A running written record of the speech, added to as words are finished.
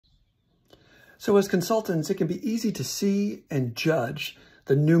So as consultants, it can be easy to see and judge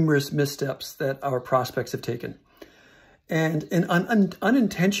the numerous missteps that our prospects have taken. And an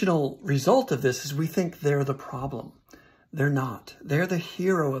unintentional result of this is we think they're the problem. They're not. They're the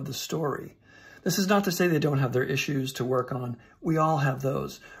hero of the story. This is not to say they don't have their issues to work on. We all have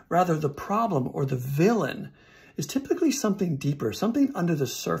those. Rather, the problem or the villain is typically something deeper, something under the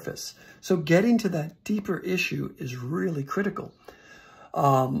surface. So getting to that deeper issue is really critical.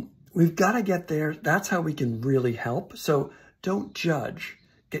 We've got to get there. That's how we can really help. So don't judge.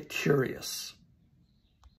 Get curious.